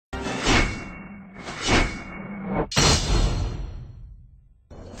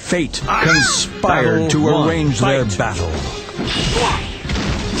Fate conspired to arrange their battle.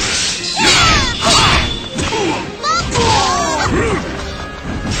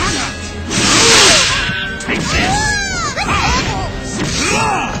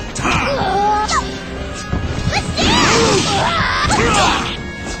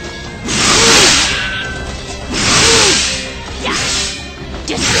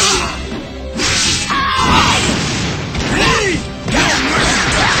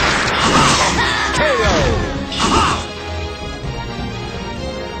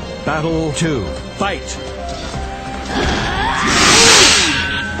 Battle 2. Fight!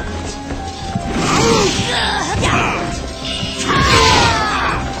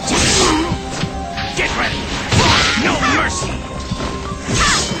 Get ready! No mercy!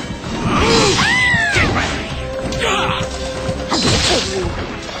 Get ready! I'm gonna kill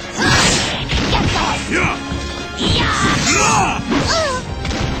you! Get lost!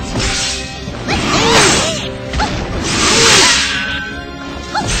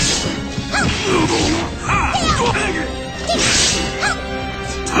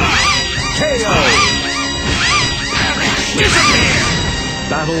 KO!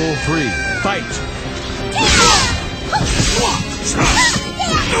 Battle 3. Fight!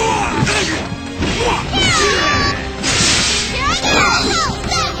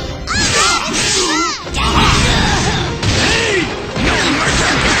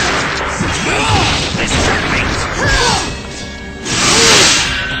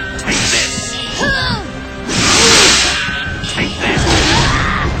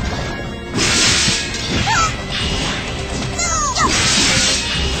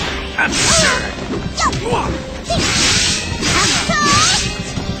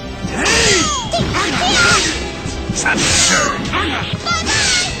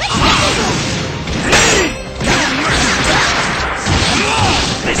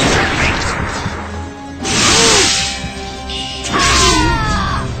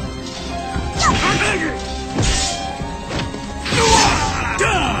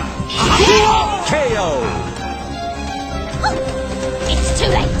 It's too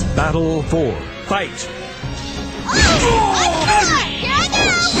late! Battle 4. Fight!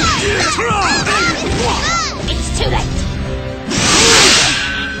 It's too late!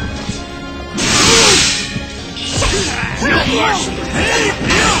 No mercy!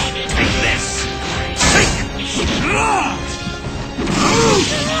 Take this!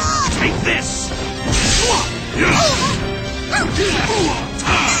 Take this!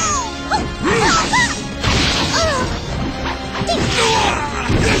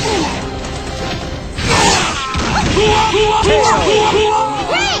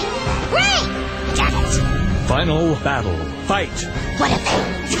 Final battle. Fight! What a pain!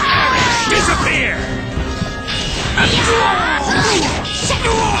 Disappear! I'll tear you apart!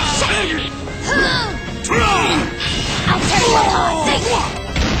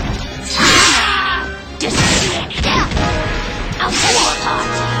 I'll tear you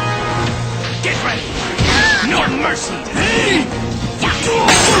apart! Get ready! No mercy!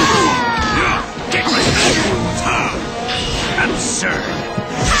 Get ready! Absurd!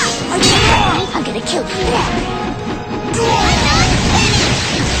 I'm gonna kill you!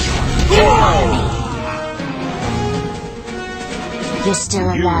 You're still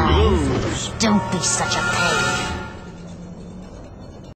alive. Don't be such a pain.